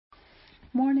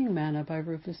Morning Manna by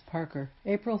Rufus Parker,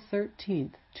 April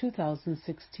 13th,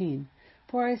 2016.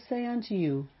 For I say unto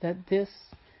you that this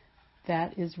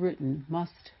that is written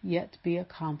must yet be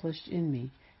accomplished in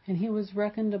me. And he was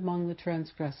reckoned among the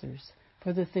transgressors.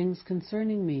 For the things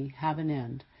concerning me have an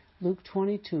end. Luke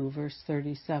 22, verse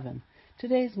 37.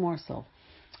 Today's morsel.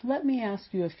 Let me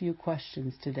ask you a few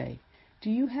questions today. Do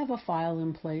you have a file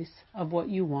in place of what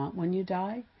you want when you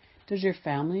die? Does your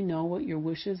family know what your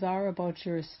wishes are about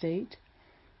your estate?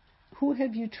 Who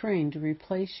have you trained to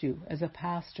replace you as a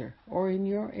pastor or in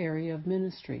your area of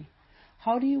ministry?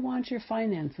 How do you want your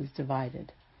finances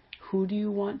divided? Who do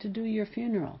you want to do your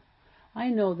funeral? I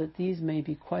know that these may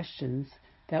be questions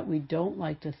that we don't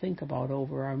like to think about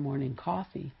over our morning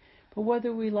coffee, but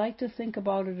whether we like to think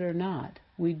about it or not,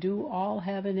 we do all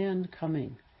have an end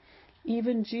coming.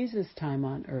 Even Jesus' time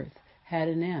on earth had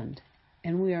an end,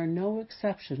 and we are no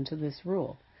exception to this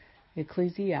rule.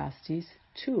 Ecclesiastes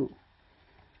 2.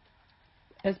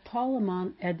 As Paul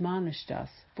admonished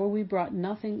us, for we brought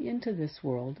nothing into this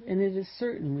world, and it is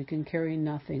certain we can carry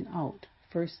nothing out.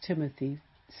 1 Timothy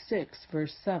 6,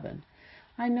 verse 7.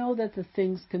 I know that the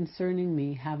things concerning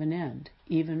me have an end,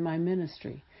 even my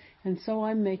ministry, and so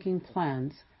I'm making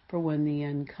plans for when the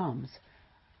end comes.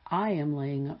 I am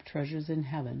laying up treasures in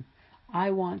heaven. I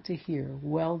want to hear,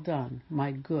 well done,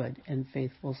 my good and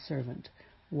faithful servant.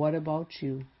 What about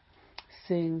you?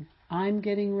 Sing, I'm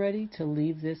getting ready to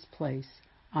leave this place.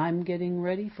 I'm getting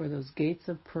ready for those gates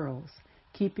of pearls,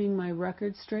 keeping my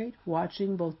record straight,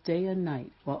 watching both day and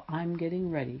night while I'm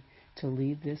getting ready to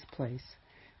leave this place.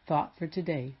 Thought for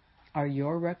today. Are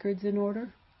your records in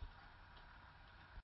order?